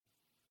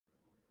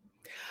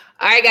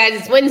All right, guys,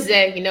 it's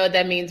Wednesday. You know what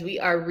that means. We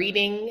are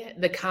reading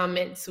the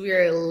comments. We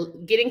are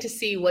getting to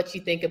see what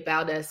you think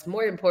about us.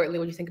 More importantly,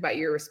 what you think about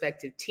your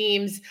respective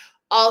teams.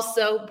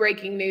 Also,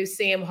 breaking news,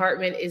 Sam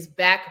Hartman is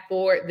back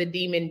for the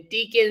Demon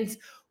Deacons.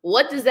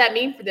 What does that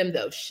mean for them,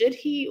 though? Should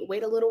he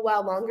wait a little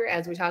while longer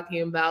as we're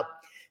talking about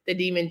the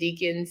Demon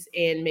Deacons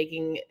and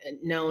making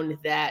known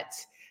that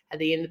at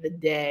the end of the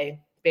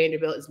day,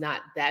 Vanderbilt is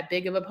not that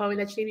big of an opponent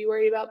that you need to be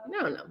worried about?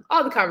 No.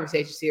 All the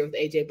conversations here with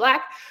AJ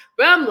Black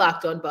from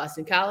Locked On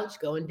Boston College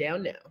going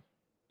down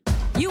now.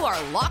 You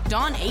are Locked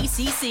On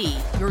ACC,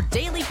 your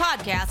daily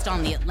podcast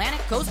on the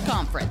Atlantic Coast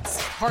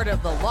Conference. Part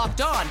of the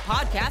Locked On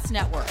Podcast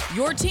Network,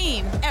 your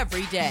team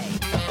every day.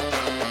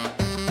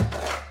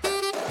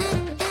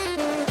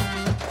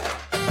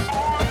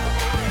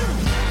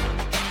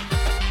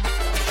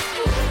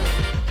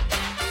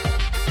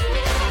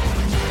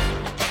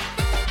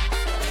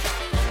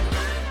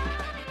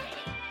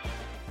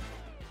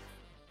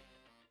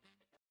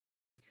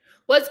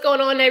 What's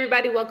going on,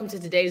 everybody? Welcome to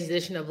today's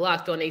edition of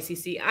Locked On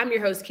ACC. I'm your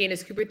host,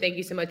 Candace Cooper. Thank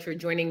you so much for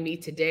joining me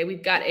today.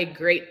 We've got a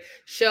great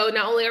show.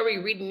 Not only are we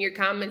reading your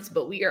comments,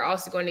 but we are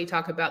also going to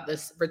talk about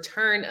this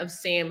return of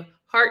Sam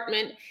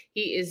Hartman.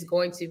 He is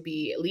going to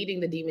be leading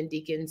the Demon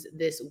Deacons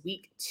this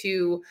week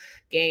 2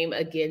 game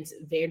against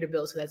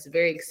Vanderbilt. So that's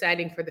very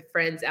exciting for the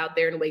friends out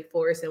there in Wake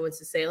Forest and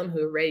Winston-Salem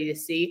who are ready to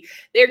see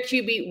their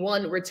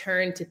QB1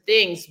 return to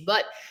things.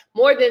 But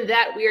more than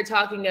that, we are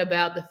talking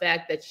about the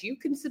fact that you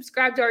can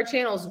subscribe to our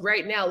channels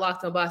right now,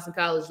 Locked On Boston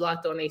College,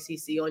 Locked On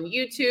ACC on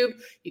YouTube.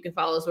 You can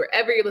follow us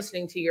wherever you're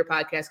listening to your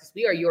podcast because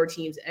we are your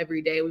teams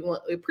every day.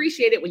 We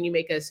appreciate it when you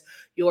make us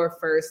your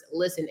first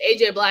listen.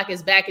 AJ Black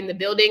is back in the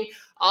building.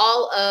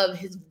 All of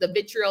the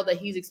vitriol that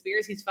he's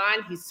experienced, he's fine.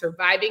 He's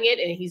surviving it,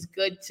 and he's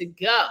good to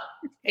go.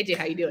 AJ,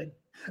 how you doing?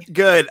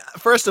 Good.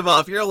 First of all,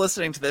 if you're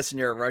listening to this and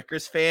you're a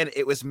Rutgers fan,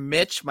 it was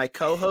Mitch, my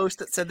co-host,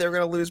 that said they were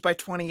going to lose by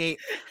 28.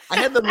 I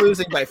had them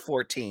losing by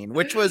 14,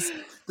 which was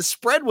the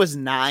spread was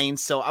 9.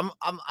 So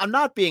I'm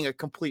not being a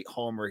complete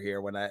homer here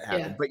when I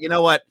have it. But you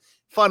know what?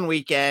 Fun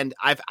weekend.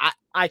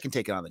 I can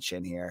take it on the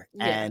chin here.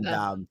 Yeah.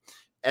 And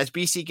as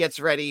BC gets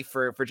ready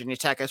for Virginia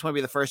Tech, I just want to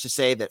be the first to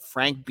say that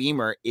Frank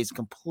Beamer is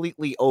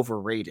completely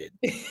overrated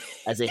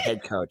as a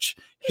head coach.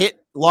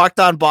 Hit Locked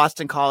On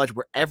Boston College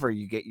wherever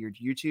you get your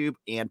YouTube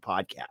and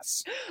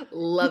podcasts.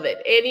 Love it.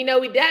 And, you know,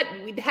 we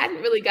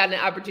hadn't really gotten an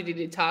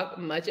opportunity to talk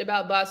much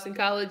about Boston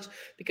College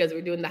because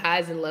we're doing the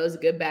highs and lows,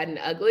 good, bad, and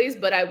uglies.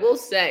 But I will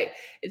say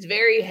it's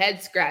very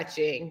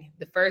head-scratching,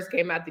 the first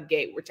game out the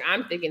gate, which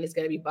I'm thinking is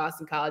going to be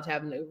Boston College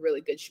having a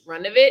really good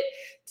run of it,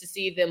 to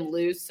see them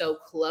lose so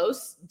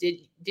close.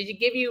 Did you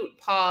give you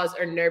pause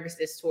or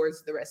nervousness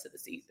towards the rest of the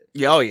season?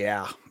 Oh,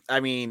 yeah. I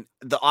mean,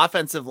 the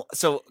offensive –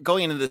 so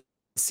going into the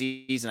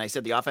season, I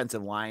said the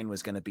offensive line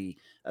was going to be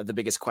the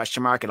biggest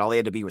question mark, and all they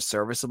had to be was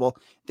serviceable.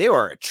 They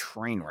were a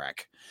train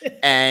wreck.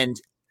 And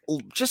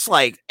just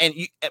like – and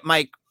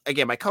my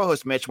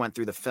co-host Mitch went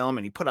through the film,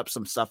 and he put up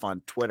some stuff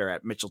on Twitter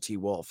at Mitchell T.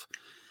 Wolf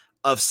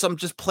of some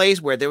just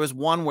plays where there was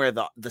one where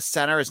the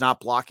center is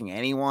not blocking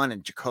anyone,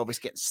 and Jacobus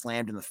getting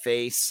slammed in the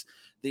face.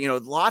 You know,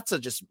 lots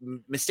of just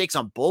mistakes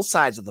on both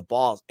sides of the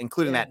ball,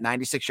 including that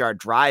 96-yard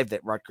drive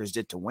that Rutgers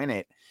did to win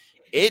it.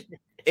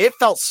 It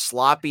felt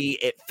sloppy.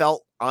 It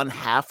felt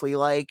unhalfly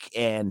like,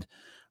 and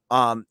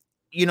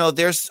you know,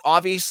 there's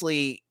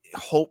obviously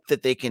hope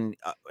that they can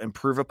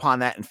improve upon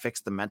that and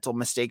fix the mental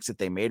mistakes that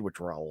they made, which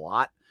were a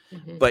lot.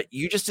 Mm-hmm. But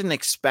you just didn't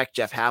expect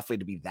Jeff Hafley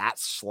to be that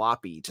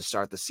sloppy to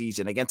start the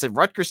season against a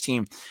Rutgers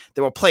team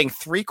that were playing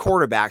 3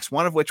 quarterbacks,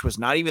 one of which was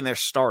not even their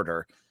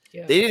starter.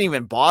 Yeah. They didn't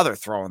even bother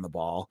throwing the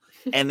ball,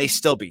 and they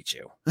still beat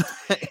you.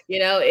 You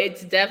know,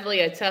 it's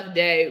definitely a tough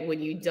day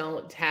when you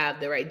don't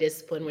have the right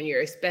discipline, when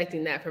you're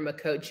expecting that from a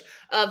coach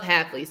of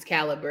Hafley's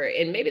caliber.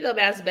 And maybe they'll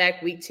bounce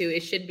back week 2.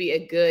 It should be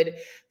a good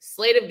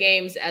slate of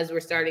games as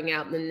we're starting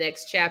out in the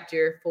next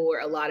chapter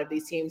for a lot of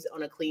these teams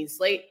on a clean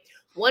slate.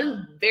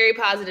 One very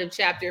positive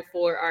chapter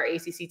for our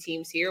ACC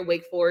teams here,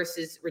 Wake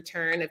Forest's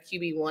return of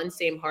QB1,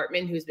 Sam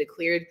Hartman, who's been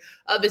cleared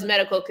of his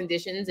medical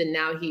conditions, and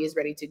now he is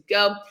ready to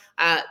go.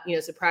 You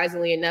know,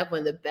 surprisingly enough,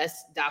 one of the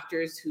best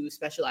doctors who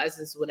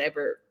specializes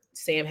whatever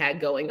Sam had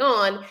going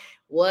on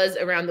was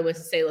around the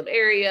Winston-Salem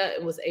area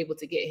and was able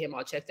to get him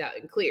all checked out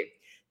and cleared.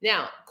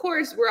 Now, of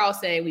course, we're all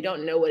saying we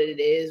don't know what it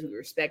is. We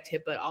respect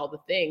HIPAA, all the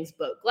things,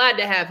 but glad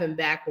to have him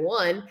back.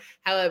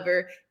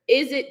 However,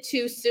 is it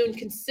too soon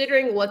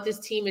considering what this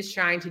team is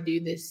trying to do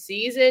this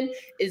season?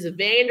 Is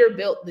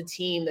Vanderbilt the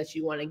team that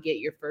you want to get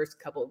your first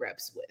couple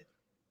reps with?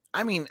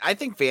 I mean, I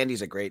think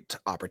Vandy's a great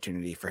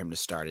opportunity for him to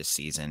start his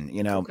season.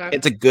 You know,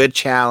 It's a good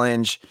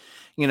challenge.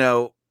 You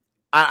know,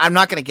 I'm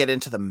not going to get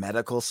into the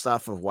medical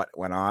stuff of what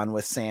went on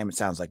with Sam. It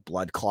sounds like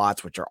blood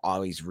clots, which are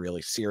always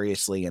really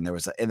seriously. And there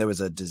was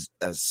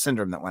a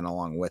syndrome that went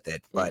along with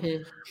it, but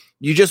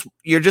you're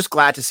just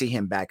glad to see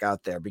him back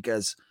out there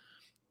because,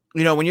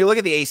 you know, when you look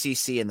at the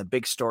ACC and the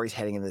big stories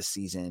heading into this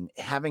season,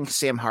 having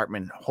Sam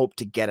Hartman hope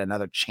to get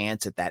another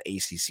chance at that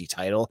ACC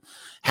title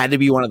had to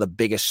be one of the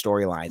biggest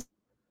storylines.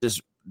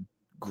 Just,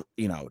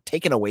 you know,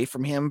 taken away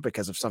from him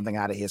because of something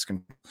out of his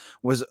control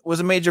was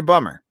a major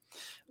bummer.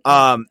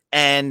 And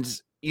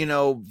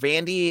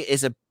Vandy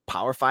is a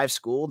Power 5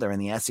 school. They're in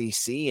the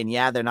SEC, and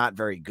yeah, they're not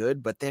very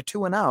good, but they're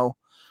 2-0.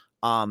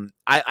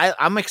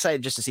 I'm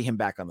excited just to see him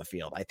back on the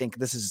field. I think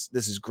this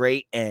is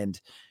great. And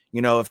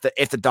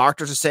if the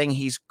doctors are saying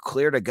he's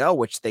clear to go,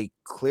 which they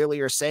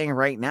clearly are saying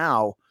right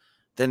now,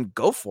 then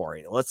go for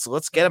it.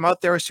 Let's get him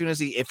out there as soon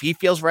as if he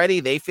feels ready,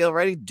 they feel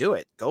ready, do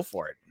it. Go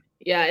for it.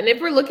 Yeah, and if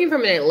we're looking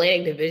from an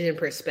Atlantic Division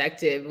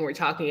perspective and we're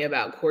talking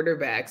about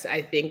quarterbacks,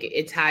 I think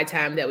it's high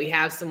time that we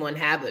have someone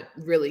have a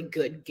really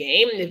good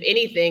game. And if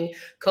anything,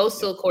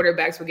 coastal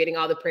quarterbacks were getting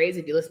all the praise.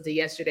 If you listen to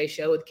yesterday's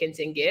show with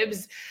Kenton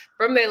Gibbs,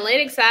 from the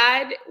Atlantic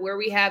side, where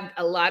we have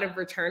a lot of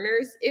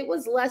returners, it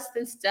was less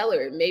than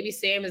stellar. Maybe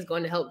Sam is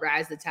going to help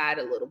rise the tide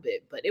a little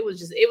bit, but it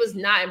was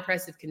not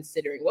impressive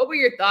considering. What were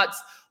your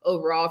thoughts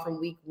overall from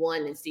week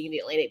 1 and seeing the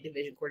Atlantic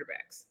Division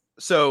quarterbacks?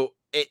 So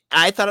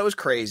I thought it was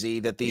crazy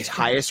that the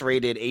highest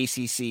rated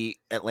ACC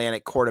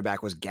Atlantic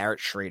quarterback was Garrett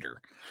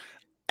Schrader.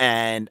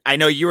 And I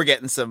know you were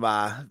getting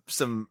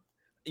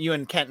you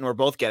and Kenton were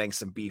both getting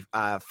some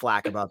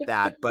flack about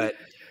that, but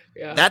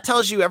that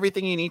tells you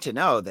everything you need to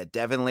know, that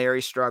Devin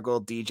Leary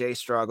struggled, DJ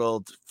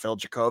struggled, Phil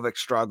Jakovic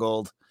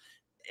struggled,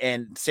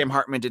 and Sam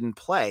Hartman didn't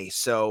play.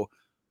 So,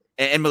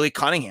 and Malik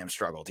Cunningham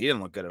struggled. He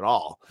didn't look good at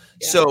all.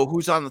 Yeah. So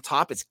who's on the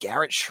top? It's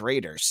Garrett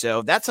Schrader.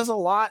 So that says a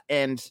lot.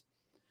 And,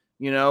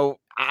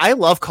 I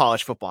love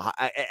college football.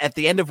 At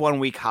the end of 1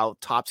 week, how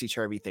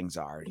topsy-turvy things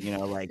are,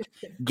 like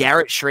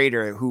Garrett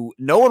Schrader, who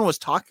no one was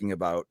talking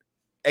about.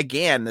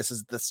 Again, this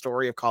is the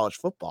story of college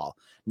football.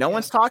 No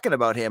one's talking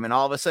about him. And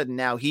all of a sudden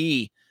now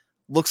he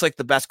looks like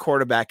the best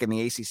quarterback in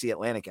the ACC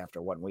Atlantic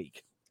after 1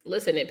 week.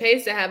 Listen, it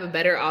pays to have a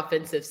better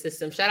offensive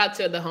system. Shout out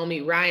to the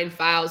homie Ryan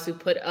Files, who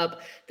put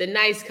up the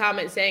nice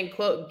comment saying,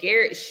 quote,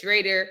 Garrett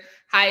Schrader,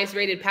 highest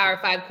rated Power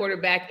 5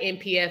 quarterback in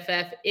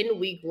PFF in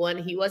week 1.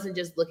 He wasn't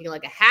just looking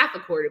like a half a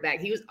quarterback.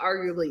 He was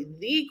arguably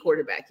the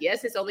quarterback.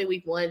 Yes, it's only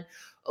week 1.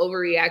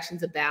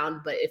 Overreactions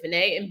abound. But if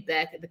Anae and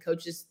Beck, the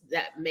coaches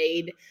that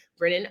made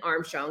Brennan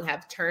Armstrong,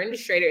 have turned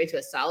Schrader into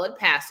a solid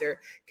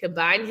passer,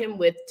 combine him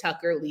with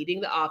Tucker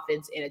leading the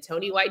offense and a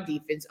Tony White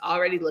defense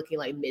already looking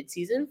like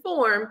midseason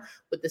form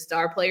with the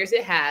star players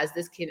it has,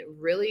 this can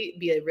really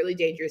be a really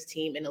dangerous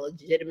team and a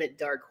legitimate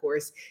dark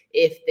horse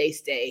if they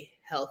stay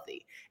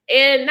healthy.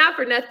 And not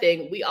for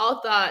nothing, we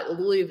all thought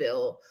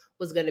Louisville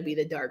was going to be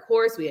the dark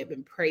horse. We had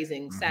been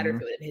praising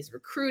Satterfield and his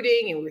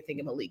recruiting, and we were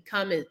thinking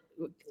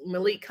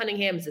Malik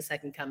Cunningham is the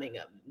second coming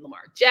of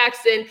Lamar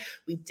Jackson.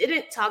 We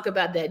didn't talk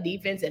about that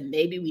defense, and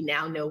maybe we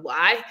now know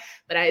why.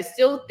 But I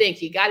still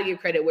think you got to give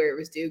credit where it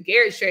was due.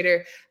 Garrett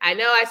Schrader, I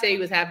know I said he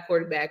was half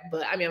quarterback,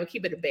 but I'm going to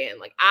keep it a band.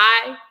 Like,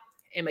 I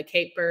am a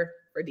caper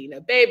for Dino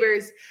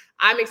Babers.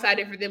 I'm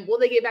excited for them. Will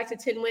they get back to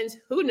 10 wins?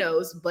 Who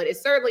knows? But it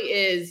certainly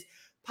is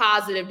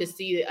positive to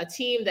see a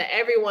team that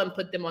everyone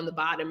put them on the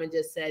bottom and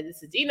just said,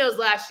 this is Dino's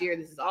last year.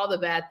 This is all the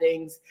bad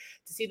things.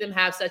 To see them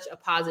have such a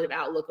positive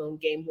outlook on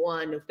game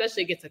 1,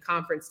 especially against a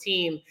conference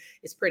team,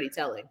 is pretty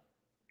telling.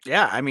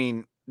 Yeah. I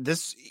mean,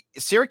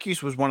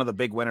 Syracuse was one of the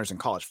big winners in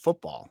college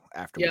football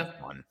after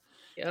week 1.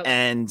 Yep.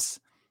 And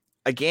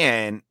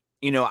again,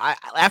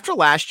 after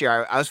last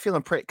year, I was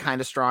feeling kind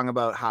of strong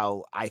about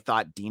how I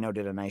thought Dino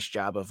did a nice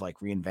job of like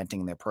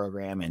reinventing their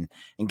program and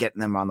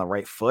getting them on the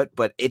right foot,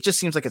 but it just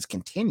seems like it's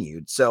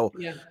continued. So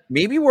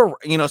maybe we're,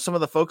 some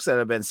of the folks that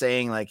have been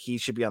saying like he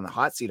should be on the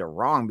hot seat are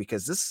wrong,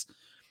 because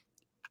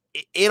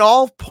it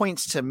all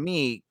points to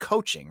me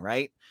coaching,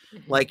 right?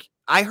 Mm-hmm. Like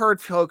I heard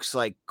folks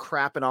like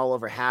crapping all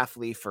over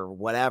Hafley for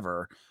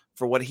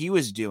what he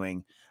was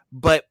doing,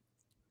 but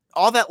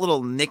all that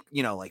little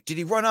like, did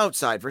he run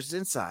outside versus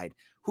inside?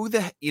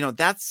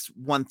 That's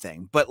one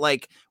thing, but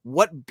like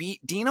what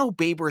Dino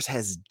Babers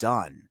has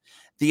done,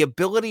 the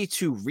ability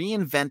to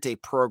reinvent a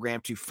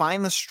program, to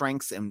find the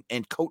strengths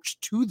and coach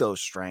to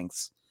those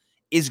strengths,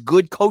 is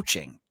good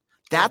coaching.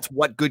 That's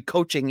what good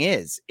coaching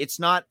is. It's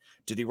not,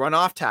 did he run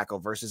off tackle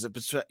versus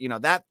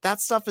that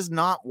stuff is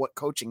not what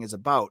coaching is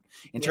about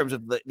in terms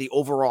of the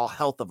overall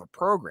health of a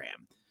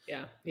program.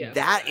 Yeah.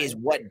 That is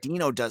what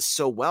Dino does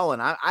so well.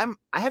 And I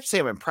have to say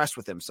I'm impressed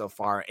with him so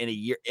far in a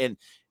year, in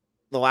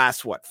the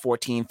last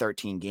 14,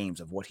 13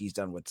 games of what he's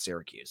done with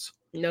Syracuse.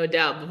 No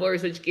doubt. Before we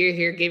switch gear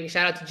here, giving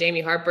shout out to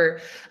Jamie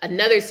Harper,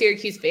 another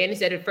Syracuse fan. He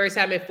said the first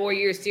time in 4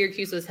 years,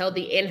 Syracuse was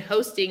healthy and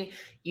hosting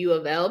U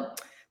of L.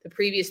 The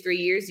previous 3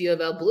 years, U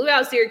of L blew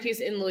out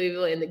Syracuse in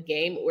Louisville in the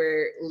game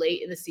where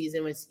late in the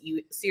season when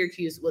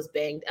Syracuse was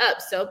banged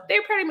up. So they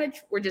pretty much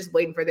were just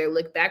waiting for their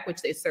lick back,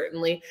 which they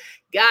certainly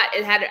got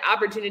and had an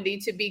opportunity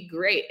to be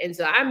great. And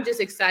so I'm just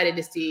excited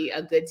to see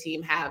a good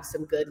team have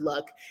some good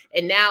luck.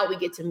 And now we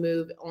get to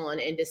move on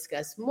and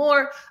discuss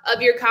more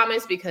of your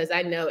comments, because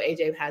I know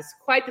AJ has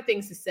quite the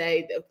things to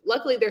say.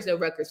 Luckily, there's no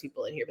Rutgers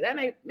people in here, but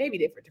that may be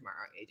different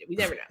tomorrow, AJ. We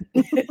never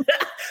know.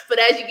 But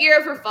as you gear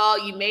up for fall,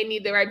 you may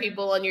need the right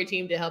people on your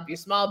team to help your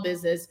small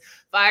business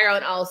fire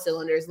on all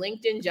cylinders.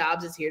 LinkedIn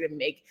Jobs is here to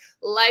make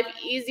life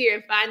easier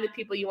and find the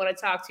people you want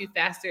to talk to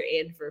faster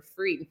and for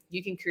free.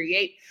 You can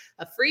create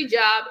a free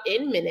job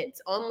in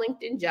minutes on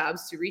LinkedIn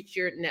Jobs to reach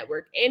your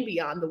network and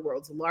beyond, the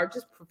world's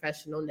largest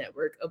professional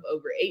network of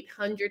over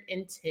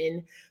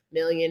 810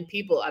 million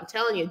people. I'm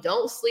telling you,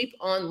 don't sleep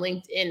on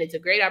LinkedIn. It's a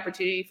great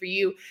opportunity for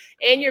you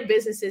and your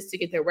businesses to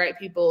get the right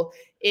people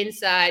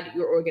inside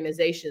your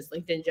organizations.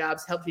 LinkedIn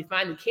Jobs helps you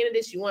find the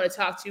candidates you want to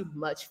talk to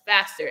much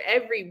faster.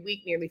 Every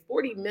week, nearly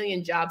 40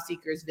 million job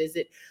seekers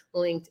visit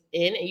LinkedIn,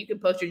 and you can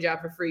post your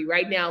job for free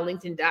right now.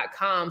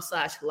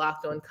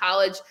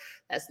 LinkedIn.com/LockedOnCollege.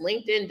 That's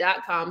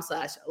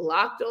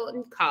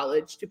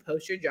LinkedIn.com/LockedOnCollege to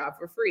post your job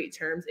for free.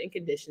 Terms and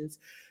conditions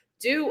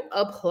do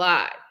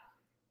apply.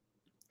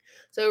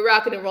 So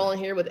rocking and rolling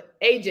here with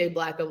AJ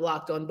Black of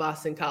Locked On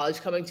Boston College,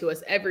 coming to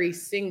us every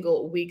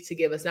single week to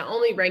give us not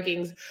only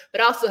rankings, but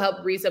also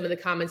help read some of the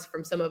comments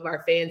from some of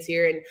our fans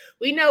here. And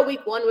we know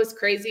week one was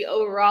crazy.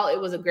 Overall, it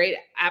was a great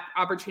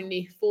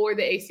opportunity for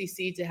the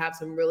ACC to have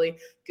some really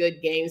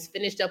good games.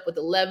 Finished up with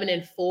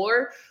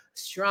 11-4,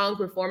 strong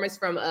performance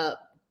from a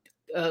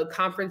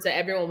conference that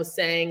everyone was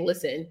saying,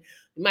 listen,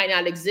 we might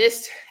not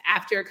exist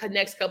after the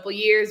next couple of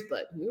years,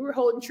 but we were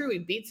holding true. We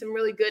beat some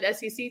really good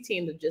SEC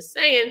teams. I'm just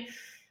saying.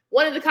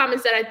 One of the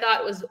comments that I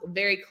thought was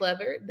very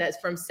clever, that's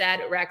from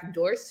Sad Rack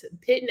Dorse.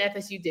 Pitt and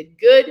FSU did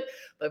good,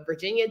 but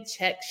Virginia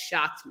Tech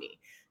shocked me.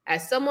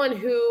 As someone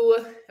who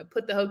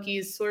put the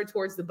Hokies sort of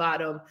towards the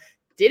bottom,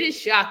 did it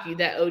shock you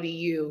that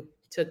ODU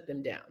took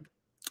them down?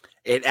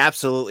 It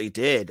absolutely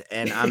did.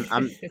 And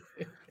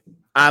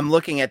I'm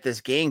looking at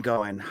this game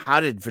going, how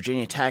did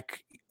Virginia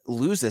Tech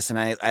lose this? And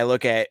I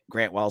look at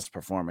Grant Wells'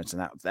 performance,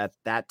 and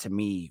that to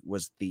me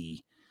was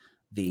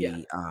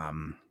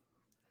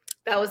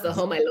that was the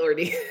my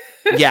lordy.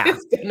 Yeah.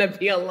 It's going to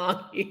be a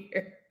long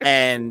year.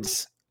 And,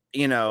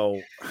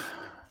 you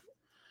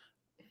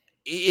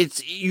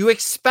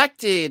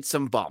expected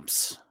some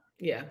bumps.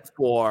 Yeah.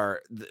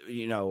 For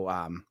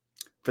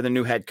the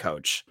new head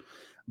coach.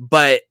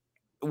 But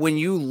when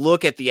you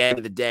look at the end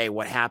of the day,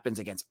 what happens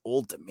against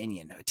Old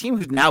Dominion, a team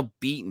who's now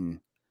beaten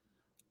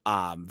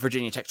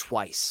Virginia Tech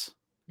twice,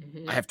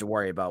 I have to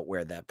worry about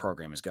where that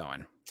program is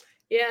going.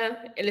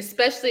 Yeah, and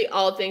especially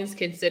all things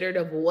considered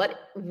of what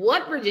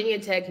Virginia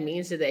Tech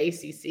means to the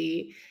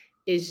ACC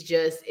is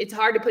just, it's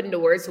hard to put into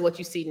words to what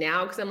you see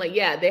now, because I'm like,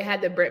 yeah, they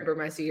had the Brent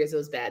Burmeister years, it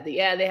was bad. They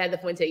had the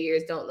Fuente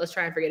years, let's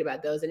try and forget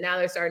about those. And now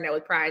they're starting out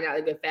with pride, out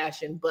in good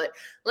fashion. But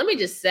let me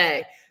just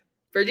say,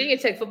 Virginia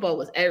Tech football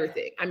was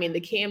everything. I mean, the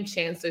Cam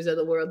Chancellors of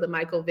the world, the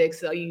Michael Vicks,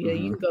 so you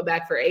can go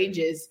back for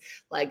ages.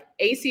 Like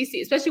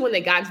ACC, especially when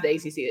they got to the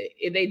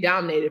ACC, they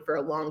dominated for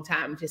a long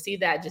time. To see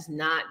that just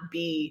not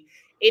be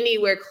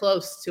anywhere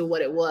close to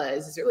what it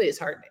was, it's really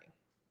disheartening.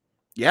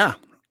 Yeah.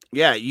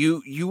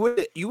 You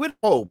would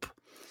hope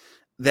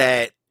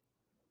that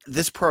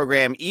this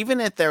program, even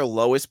at their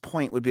lowest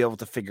point, would be able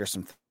to figure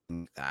something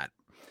like that.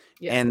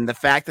 Yeah. And the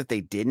fact that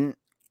they didn't,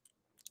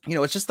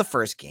 it's just the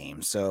first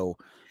game. So,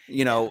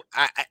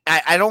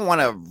 I don't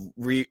want to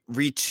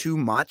read too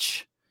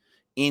much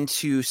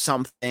into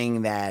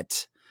something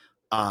that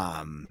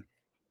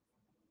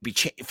be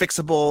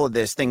fixable.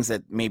 There's things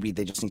that maybe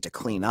they just need to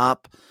clean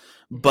up.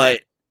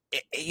 But,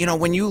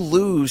 when you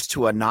lose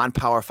to a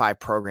non-Power 5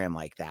 program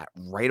like that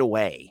right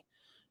away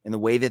in the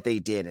way that they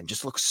did and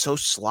just look so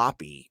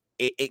sloppy,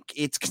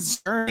 it's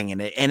concerning.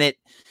 And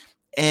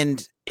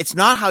it's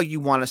not how you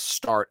want to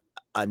start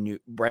a new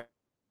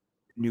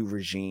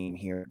regime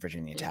here at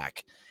Virginia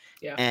Tech.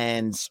 Yeah.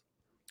 And,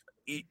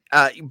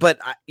 but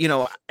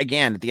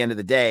again, at the end of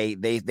the day,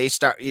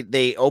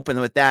 they open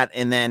with that,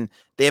 and then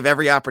they have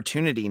every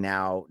opportunity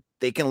now.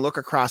 They can look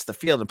across the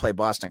field and play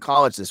Boston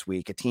College this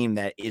week, a team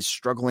that is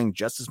struggling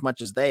just as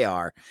much as they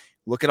are.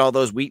 Look at all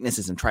those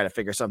weaknesses and try to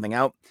figure something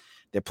out.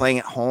 They're playing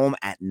at home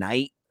at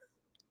night,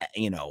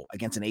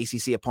 against an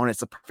ACC opponent. It's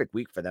the perfect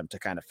week for them to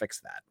kind of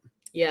fix that.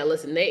 Yeah,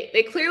 listen,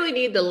 they clearly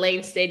need the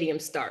Lane Stadium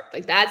start.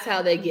 Like, that's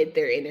how they get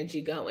their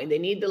energy going. They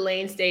need the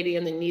Lane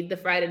Stadium. They need the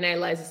Friday night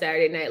lights, the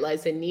Saturday night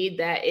lights. They need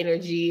that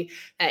energy,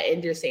 that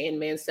Enter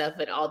Sandman stuff,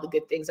 and all the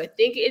good things. I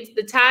think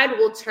the tide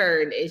will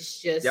turn.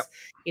 It's just,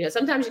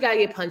 sometimes you got to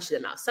get punched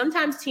in the mouth.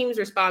 Sometimes teams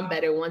respond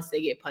better once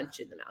they get punched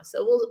in the mouth.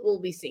 So we'll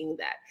be seeing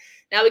that.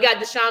 Now we got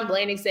Deshaun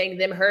Blaney saying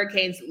them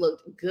Hurricanes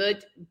looked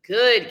good.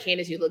 Good.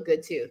 Candace, you look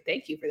good too.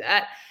 Thank you for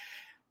that.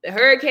 The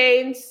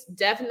Hurricanes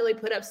definitely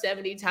put up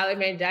 70. Tyler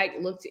Van Dyke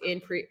looked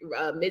in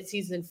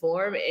midseason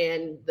form,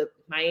 and the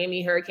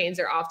Miami Hurricanes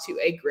are off to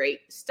a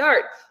great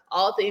start,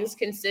 all things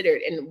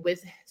considered. And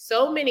with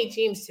so many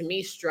teams, to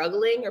me,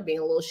 struggling or being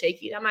a little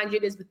shaky, now mind you,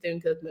 it is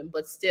Bethune-Cookman,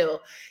 but still,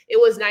 it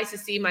was nice to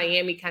see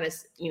Miami kind of,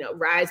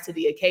 rise to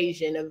the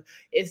occasion of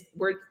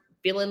we're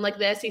feeling like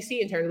the SEC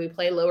in terms of we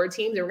play lower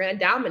teams and we're going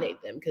to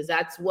dominate them, because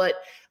that's what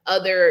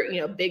other,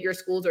 bigger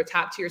schools or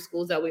top tier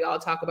schools that we all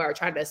talk about or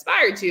trying to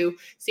aspire to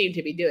seem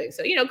to be doing.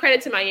 So,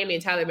 credit to Miami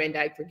and Tyler Van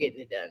Dyke for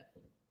getting it done.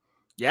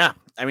 Yeah.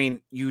 I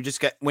mean,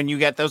 when you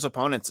get those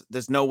opponents,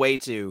 there's no way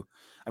to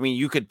I mean,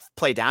 you could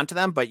play down to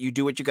them, but you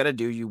do what you got to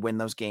do. You win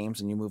those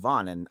games and you move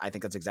on. And I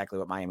think that's exactly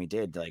what Miami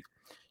did. Like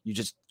you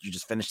just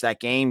finish that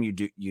game.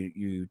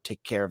 You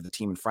take care of the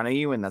team in front of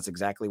you. And that's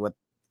exactly what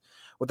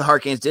the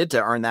Hurricanes did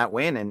to earn that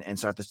win and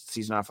start the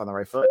season off on the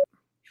right foot.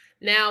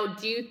 Now,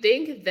 do you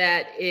think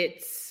that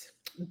it's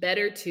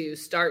better to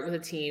start with a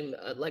team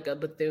like a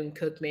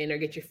Bethune-Cookman or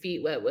get your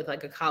feet wet with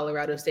like a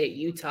Colorado State,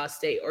 Utah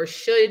State, or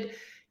should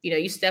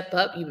you step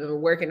up? You've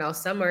been working all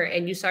summer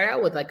and you start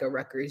out with like a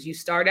Rutgers. You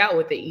start out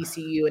with the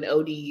ECU and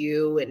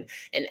ODU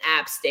and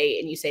App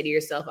State, and you say to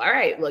yourself, all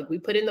right, look, we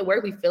put in the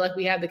work. We feel like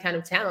we have the kind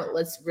of talent.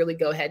 Let's really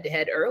go head to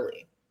head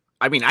early.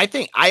 I mean,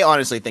 I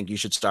honestly think you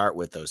should start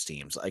with those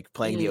teams, like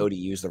playing the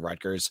ODUs, the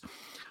Rutgers,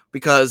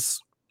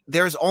 because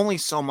there's only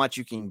so much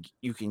you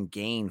can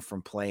gain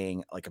from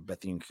playing like a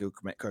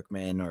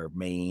Bethune-Cookman or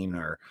Maine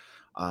or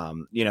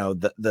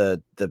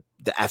the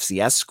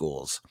FCS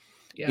schools.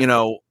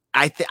 Yeah.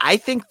 I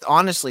think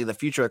honestly the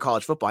future of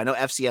college football, I know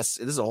FCS, this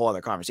is a whole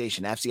other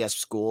conversation. FCS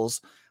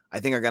schools, I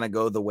think, are going to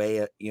go the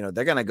way, they're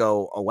going to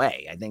go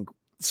away. I think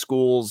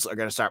schools are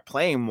going to start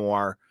playing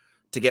more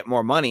to get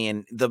more money.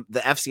 And the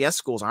FCS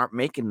schools aren't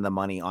making the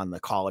money on the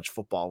college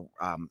football,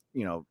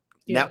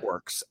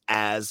 networks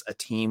as a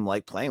team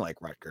like playing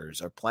like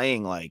Rutgers or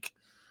playing like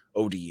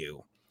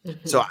ODU.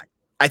 Mm-hmm. So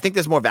I think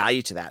there's more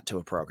value to that, to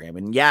a program.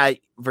 And yeah,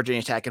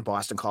 Virginia Tech and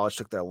Boston College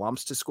took their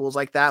lumps to schools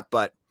like that,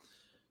 but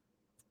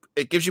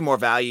it gives you more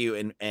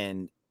value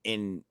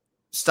in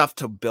stuff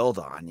to build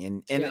on.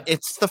 And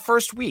it's the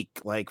first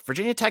week. Like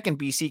Virginia Tech and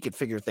BC could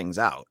figure things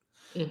out.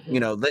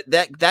 Mm-hmm.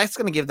 That's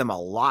going to give them a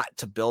lot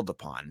to build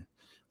upon.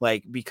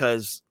 Like,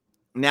 because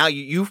now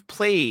you've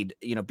played,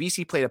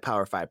 BC played a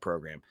Power 5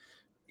 program.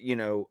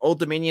 Old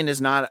Dominion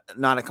is not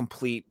a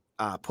complete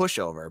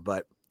pushover,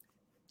 but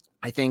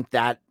I think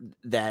that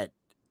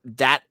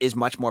is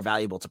much more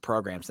valuable to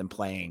programs than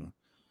playing,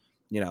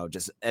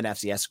 just an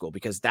FCS school,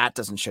 because that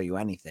doesn't show you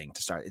anything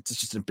to start. It's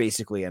just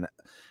basically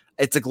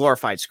it's a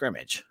glorified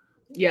scrimmage.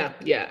 Yeah,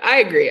 I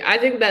agree. I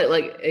think that,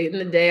 like, in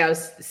the day, I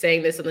was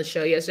saying this on the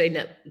show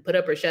yesterday, put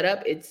up or shut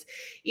up. It's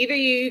either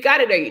you got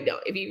it or you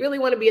don't. If you really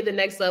want to be at the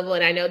next level,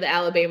 and I know the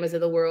Alabamas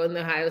of the world and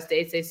the Ohio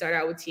States, they start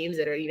out with teams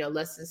that are,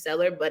 less than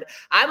stellar, but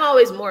I'm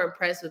always more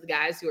impressed with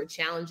guys who are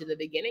challenged in the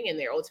beginning and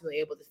they're ultimately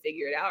able to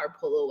figure it out or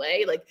pull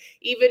away. Like,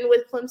 even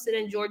with Clemson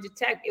and Georgia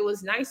Tech, it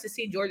was nice to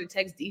see Georgia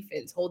Tech's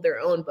defense hold their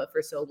own, but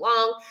for so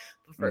long,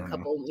 for a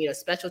couple,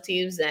 special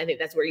teams. And I think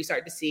that's where you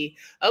start to see,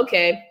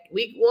 okay,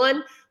 week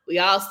one, we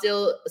all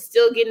still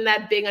getting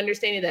that big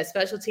understanding that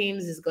special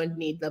teams is going to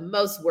need the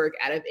most work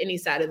out of any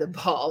side of the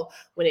ball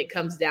when it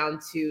comes down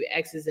to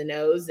X's and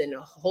O's. And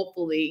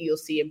hopefully you'll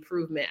see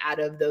improvement out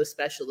of those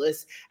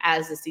specialists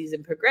as the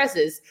season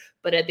progresses.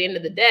 But at the end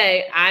of the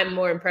day, I'm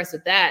more impressed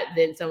with that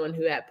than someone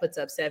who puts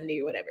up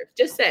 70 or whatever.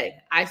 Just saying,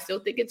 I still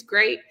think it's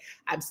great.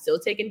 I'm still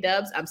taking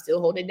dubs. I'm still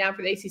holding it down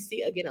for the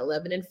ACC. Again,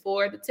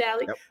 11-4 the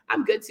tally. Yep.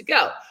 I'm good to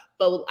go.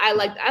 But I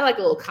like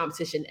a little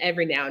competition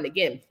every now and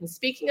again. And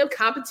speaking of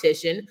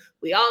competition,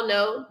 we all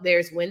know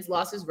there's wins,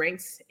 losses,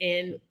 ranks,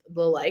 and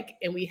the like.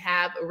 And we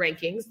have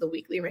rankings, the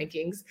weekly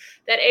rankings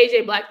that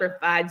AJ Black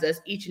provides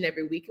us each and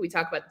every week. We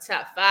talk about the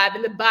top 5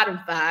 and the bottom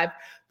 5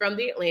 from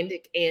the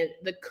Atlantic and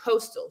the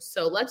Coastal.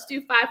 So let's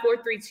do 5,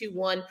 4, 3, 2,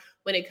 1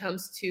 when it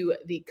comes to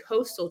the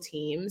Coastal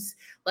teams.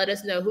 Let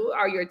us know who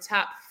are your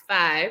top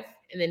 5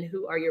 and then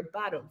who are your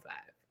bottom 5.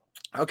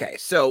 Okay,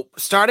 so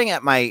starting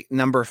at my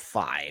number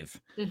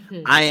 5,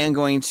 I am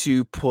going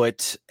to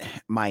put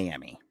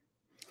Miami.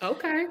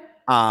 Okay.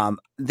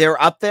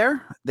 They're up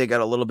there. They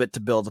got a little bit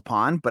to build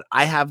upon, but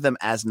I have them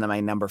as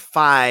my number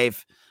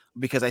 5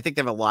 because I think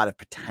they have a lot of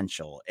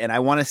potential, and I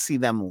want to see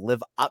them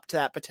live up to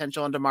that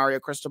potential under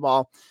Mario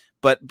Cristobal.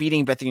 But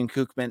beating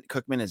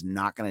Bethune-Cookman is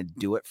not going to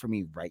do it for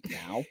me right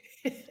now.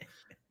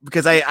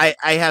 Because I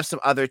have some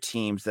other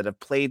teams that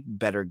have played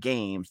better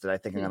games that I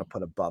think I'm going to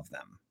put above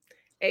them.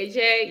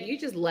 AJ, you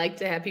just like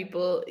to have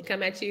people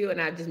come at you,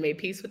 and I've just made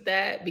peace with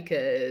that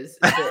because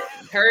the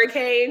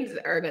Hurricanes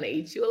are going to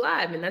eat you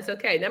alive, and that's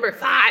okay. Number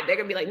 5, they're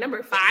going to be like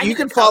number 5. You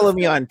can follow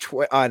me on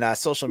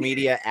social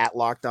media at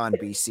Locked On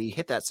BC.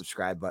 Hit that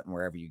subscribe button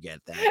wherever you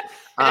get that.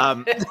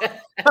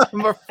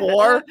 Number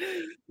 4,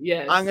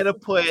 yes, I'm going to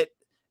put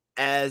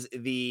as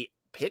the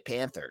Pitt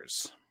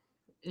Panthers.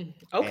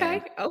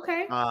 Okay.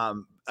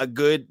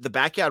 The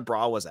Backyard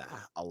Brawl was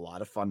a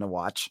lot of fun to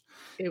watch.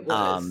 It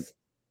was.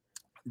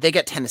 They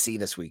get Tennessee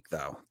this week,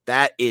 though.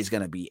 That is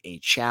going to be a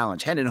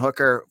challenge. Hendon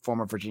Hooker,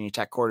 former Virginia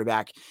Tech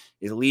quarterback,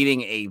 is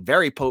leading a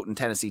very potent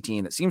Tennessee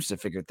team that seems to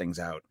have figured things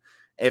out.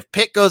 If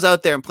Pitt goes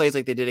out there and plays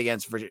like they did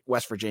against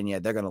West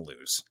Virginia, they're going to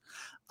lose.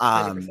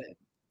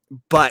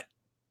 But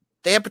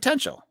they have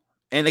potential.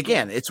 And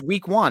again, it's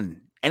week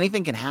 1.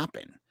 Anything can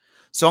happen.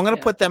 So I'm going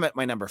to put them at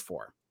my number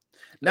 4.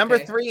 Number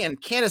 3,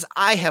 and Candace,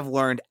 I have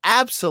learned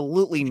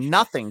absolutely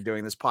nothing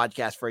during this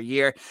podcast for a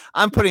year.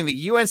 I'm putting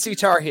the UNC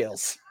Tar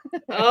Heels.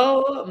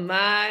 Oh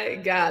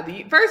my God.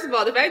 First of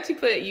all, the fact you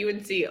put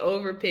UNC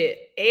over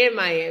Pitt and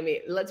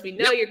Miami lets me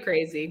know you're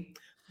crazy.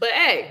 But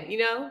hey,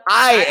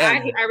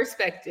 I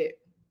respect it.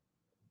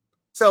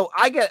 So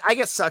I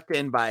get sucked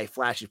in by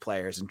flashy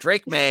players, and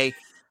Drake May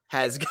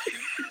has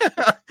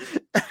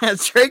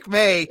Drake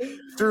May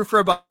threw for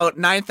about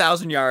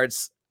 9,000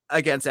 yards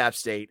against App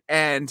State,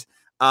 and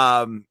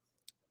I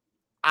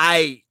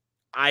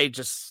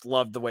just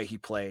loved the way he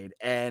played,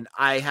 and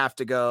I have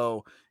to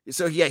go.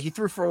 So yeah, he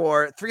threw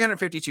for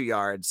 352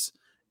 yards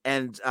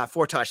and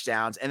 4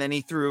 touchdowns, and then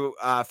he threw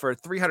for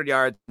 300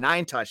 yards,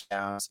 9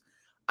 touchdowns.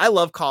 I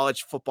love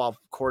college football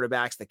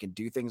quarterbacks that can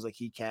do things like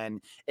he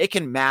can. It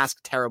can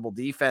mask terrible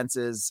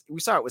defenses. We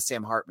saw it with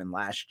Sam Hartman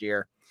last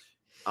year.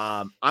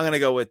 I'm going to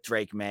go with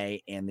Drake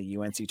May and the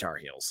UNC Tar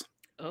Heels.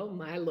 Oh,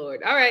 my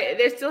Lord. All right.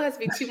 There still has to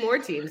be 2 more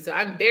teams, so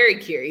I'm very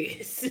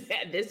curious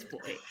at this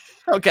point.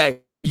 Okay.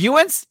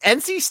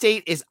 NC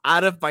State is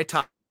out of my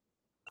top.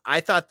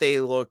 I thought they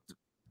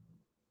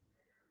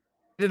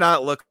did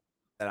not look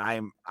that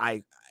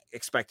I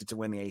expected to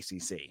win the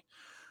ACC.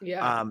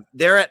 Yeah.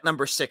 They're at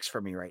number 6 for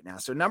me right now.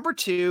 So number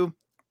 2,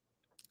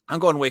 I'm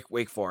going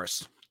Wake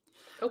Forest.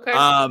 Okay.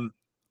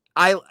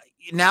 I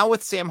now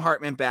with Sam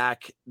Hartman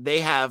back, they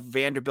have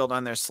Vanderbilt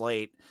on their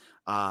slate.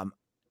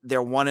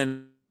 They're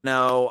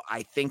 1-0.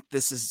 I think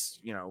this is,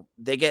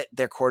 they get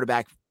their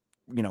quarterback,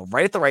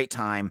 right at the right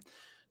time.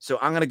 So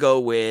I'm going to go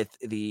with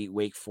the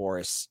Wake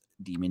Forest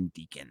Demon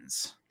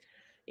Deacons.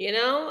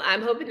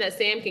 I'm hoping that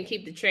Sam can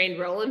keep the train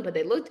rolling, but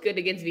they looked good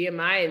against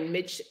VMI, and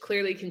Mitch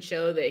clearly can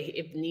show that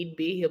if need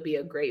be, he'll be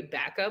a great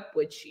backup,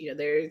 which,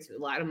 there's a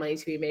lot of money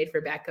to be made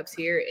for backups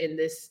here in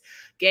this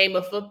game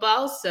of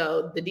football.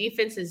 So the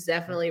defense is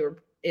definitely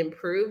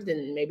improved,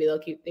 and maybe they'll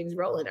keep things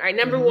rolling. All right,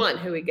 number 1,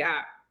 who we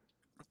got?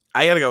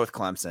 I got to go with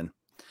Clemson.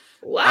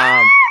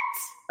 What?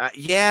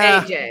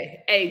 Yeah.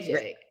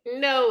 AJ.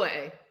 No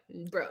way.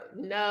 Bro,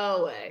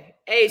 no way.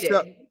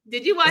 AJ,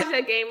 did you watch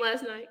that game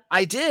last night?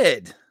 I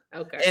did.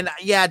 Okay. And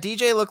yeah,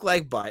 DJ looked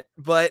like but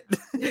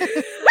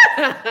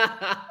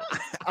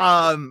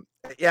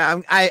yeah,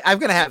 I'm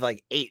gonna have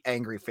like 8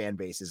 angry fan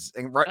bases,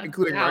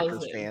 including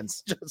Rutgers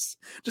fans, just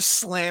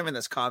slamming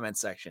this comment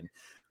section.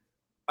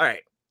 All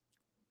right,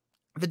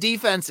 the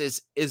defense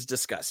is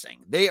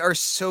disgusting. They are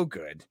so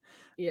good.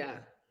 Yeah.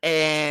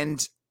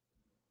 And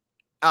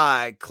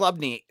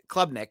Klubnik,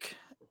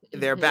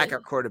 their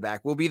backup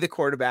quarterback, will be the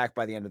quarterback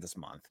by the end of this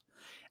month.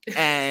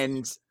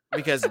 And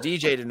because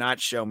DJ did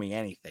not show me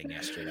anything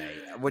yesterday,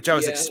 which I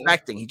was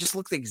expecting. He just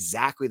looked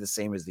exactly the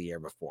same as the year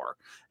before,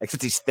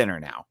 except he's thinner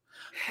now.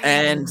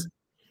 And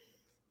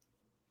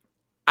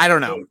I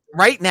don't know.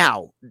 Right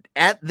now,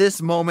 at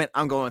this moment,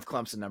 I'm going with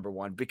Clemson number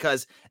 1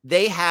 because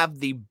they have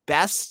the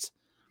best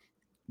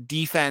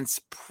defense.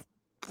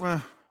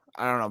 I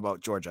don't know about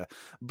Georgia,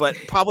 but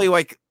probably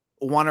like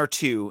 1 or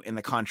 2 in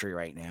the country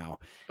right now.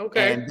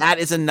 Okay. And that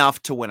is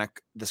enough to win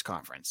this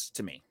conference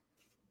to me.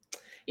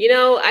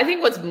 I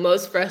think what's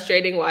most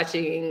frustrating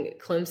watching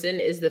Clemson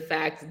is the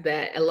fact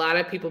that a lot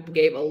of people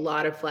gave a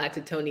lot of flack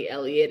to Tony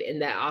Elliott in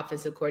that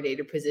offensive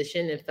coordinator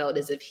position and felt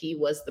as if he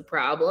was the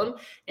problem.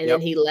 And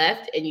then he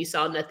left and you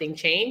saw nothing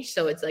change.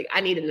 So it's like, I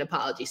need an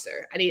apology,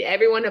 sir. I need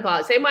everyone to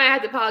apologize. Same way I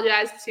had to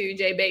apologize to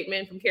Jay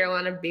Bateman from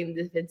Carolina for being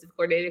the defensive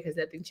coordinator because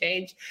nothing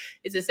changed.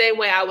 It's the same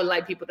way I would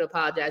like people to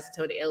apologize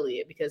to Tony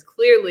Elliott because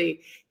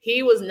clearly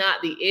he was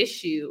not the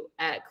issue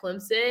at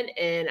Clemson.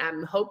 And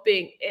I'm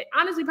hoping,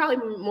 honestly, probably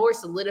more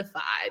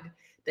solidified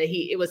that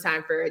it was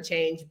time for a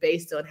change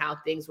based on how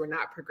things were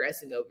not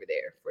progressing over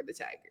there for the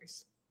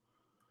Tigers.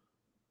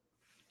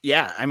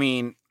 Yeah, I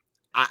mean,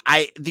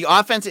 the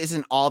offense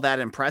isn't all that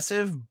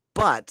impressive,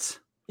 but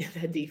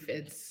the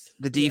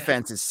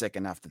defense is sick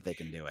enough that they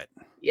can do it.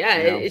 Yeah,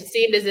 it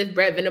seemed as if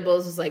Brett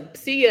Venables was like,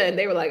 see ya, and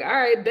they were like, all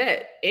right,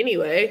 bet.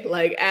 Anyway,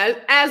 like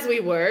as we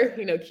were,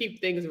 keep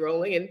things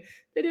rolling, and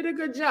they did a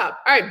good job.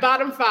 All right,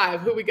 bottom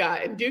 5, who we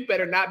got? And Duke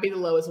better not be the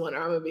lowest one, or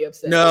I'm gonna be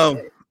upset.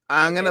 No,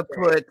 I'm gonna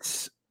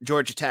put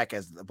Georgia Tech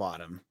as the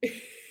bottom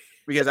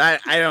because I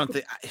don't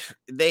think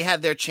they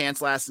had their chance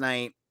last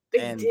night.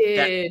 They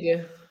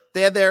did.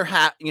 They had their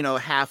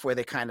half where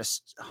they kind of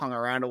hung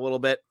around a little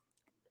bit.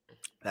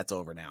 That's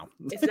over now.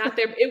 It's not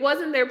it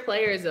wasn't their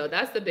players though.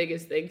 That's the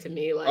biggest thing to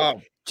me.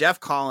 Like, Jeff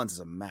Collins is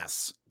a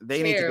mess.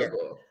 They need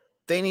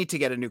to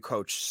get a new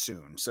coach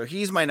soon. So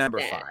he's my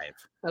number 5.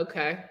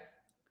 Okay.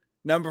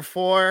 Number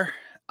 4,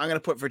 I'm going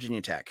to put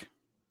Virginia Tech.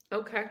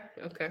 Okay.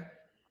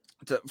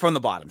 From the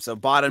bottom. So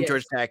bottom,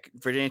 Georgia Tech,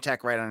 Virginia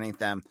Tech right underneath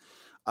them.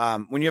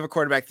 When you have a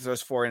quarterback that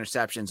throws 4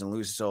 interceptions and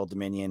loses to Old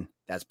Dominion,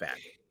 that's bad.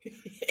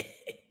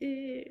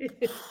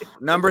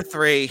 Number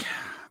 3,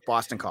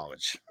 Boston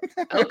College.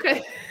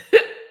 Okay.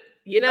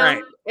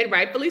 Right. And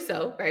rightfully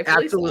so.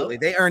 Absolutely.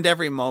 They earned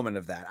every moment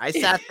of that. I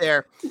sat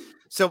there.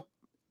 So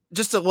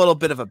just a little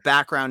bit of a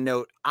background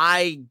note.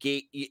 I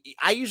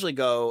usually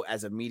go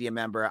as a media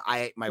member.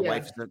 My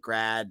wife is a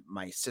grad.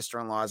 My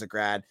sister-in-law is a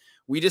grad.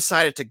 We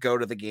decided to go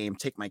to the game,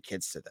 take my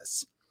kids to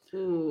this.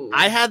 Ooh.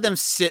 I had them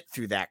sit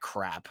through that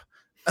crap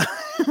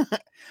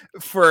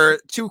for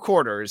 2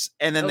 quarters,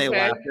 and then they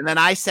left. And then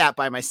I sat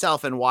by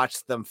myself and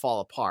watched them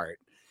fall apart.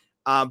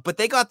 But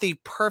they got the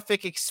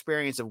perfect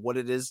experience of what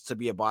it is to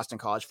be a Boston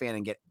College fan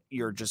and get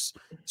your just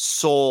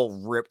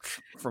soul ripped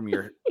from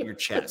your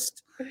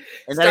chest.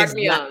 And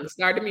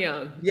Start them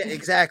young. Yeah,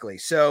 exactly.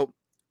 So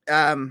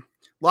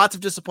lots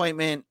of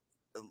disappointment.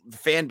 The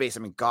fan base, I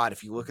mean, God,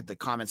 if you look at the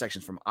comment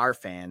sections from our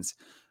fans,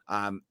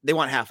 they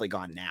want Hafley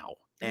gone now.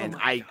 And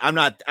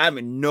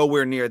I'm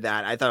nowhere near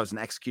that. I thought it was an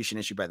execution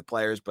issue by the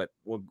players, but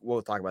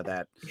we'll talk about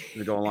that as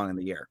we go along in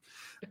the year.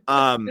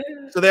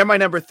 So they're my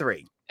number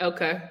 3.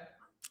 Okay.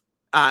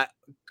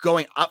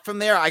 Going up from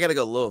there, I got to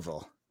go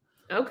Louisville.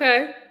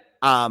 Okay.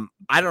 I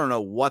don't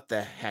know what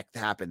the heck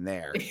happened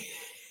there.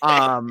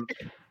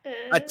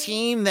 A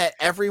team that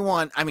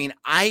everyone, I mean,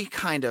 I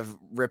kind of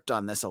ripped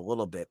on this a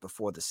little bit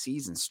before the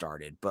season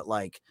started, but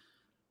like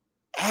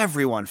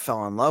everyone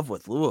fell in love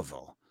with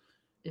Louisville.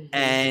 Mm-hmm.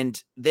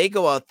 And they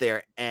go out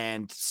there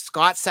and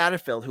Scott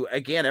Satterfield, who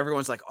again,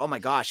 everyone's like, oh my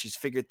gosh, he's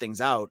figured things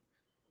out.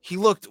 He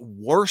looked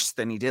worse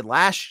than he did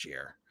last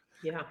year.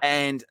 Yeah.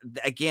 And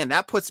again,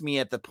 that puts me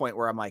at the point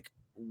where I'm like,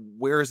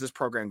 where is this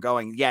program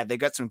going? Yeah, they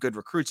got some good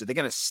recruits. Are they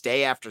going to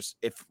stay after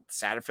if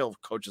Satterfield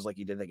coaches like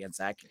he did against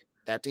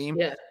that team?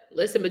 Yeah.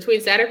 Listen,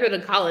 between Satterfield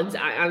and Collins,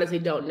 I honestly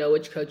don't know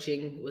which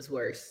coaching was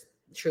worse.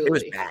 Truly. It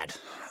was bad.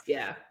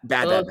 Yeah.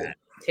 Bad.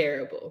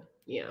 Terrible.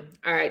 Yeah.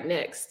 All right,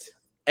 next.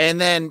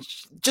 And then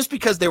just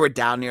because they were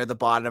down near the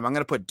bottom, I'm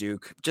going to put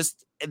Duke.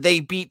 Just they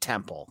beat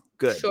Temple.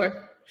 Good.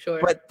 Sure.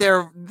 But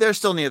they're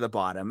still near the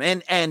bottom.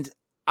 And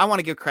I want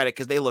to give credit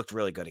because they looked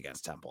really good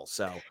against Temple.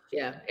 So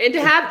yeah, and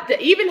to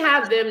even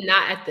have them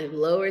not at the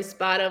lowest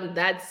bottom,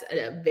 that's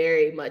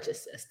very much a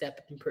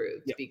step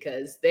improved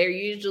because they're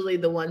usually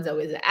the ones that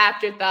was an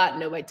afterthought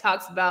nobody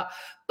talks about,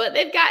 but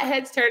they've got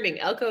heads turning.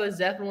 Elko is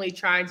definitely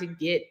trying to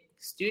get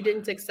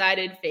students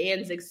excited,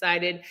 fans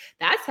excited.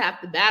 That's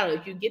half the battle.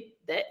 If you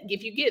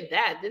get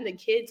that, then the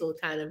kids will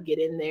kind of get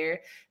in there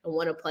and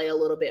want to play a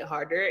little bit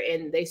harder,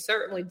 and they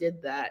certainly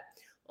did that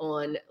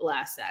on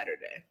last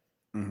Saturday.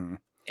 Mm-hmm.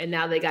 And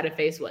now they got to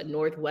face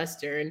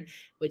Northwestern,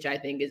 which I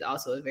think is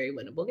also a very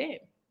winnable game.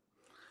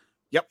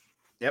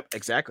 Yep,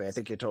 exactly. I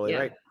think you're totally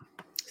right.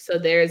 So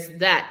there's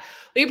that.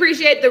 We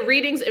appreciate the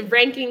readings and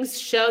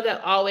rankings show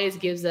that always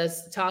gives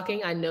us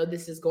talking. I know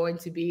this is going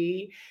to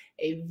be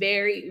a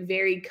very,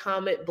 very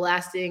comment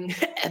blasting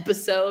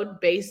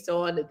episode based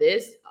on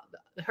this.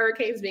 The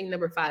Hurricanes being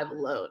number 5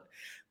 alone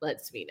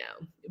lets me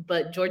know.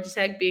 But Georgia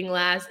Tech being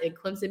last and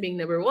Clemson being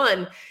number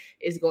 1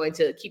 is going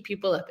to keep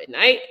people up at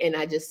night. And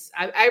I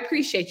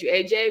appreciate you,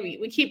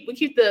 AJ. We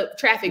keep the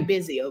traffic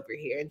busy over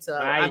here. And so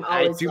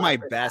I do my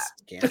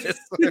best, Candace.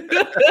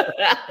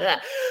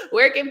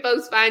 Where can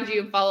folks find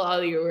you and follow all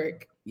of your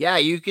work? Yeah,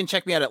 you can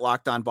check me out at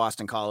Locked On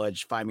Boston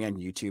College. Find me on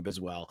YouTube as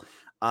well.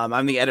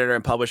 I'm the editor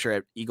and publisher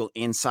at Eagle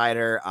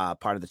Insider,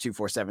 part of the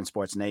 247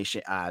 Sports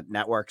Nation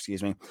network.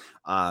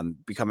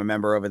 Become a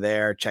member over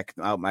there. Check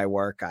out my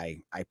work.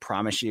 I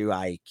promise you,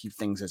 I keep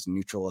things as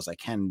neutral as I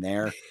can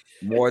there,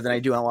 more than I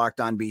do on Locked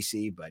On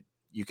BC. But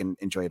you can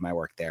enjoy my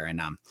work there. And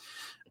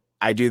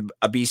I do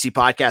a BC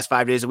podcast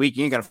 5 days a week.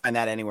 You ain't gonna find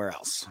that anywhere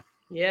else.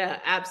 Yeah,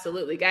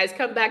 absolutely. Guys,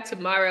 come back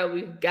tomorrow.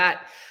 We've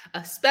got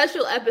a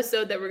special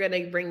episode that we're going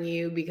to bring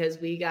you because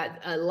we got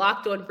a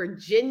Locked On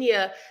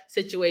Virginia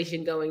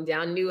situation going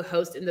down, new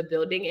host in the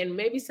building, and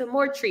maybe some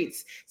more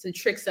treats, some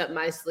tricks up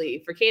my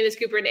sleeve. For Candace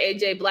Cooper and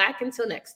AJ Black, until next time.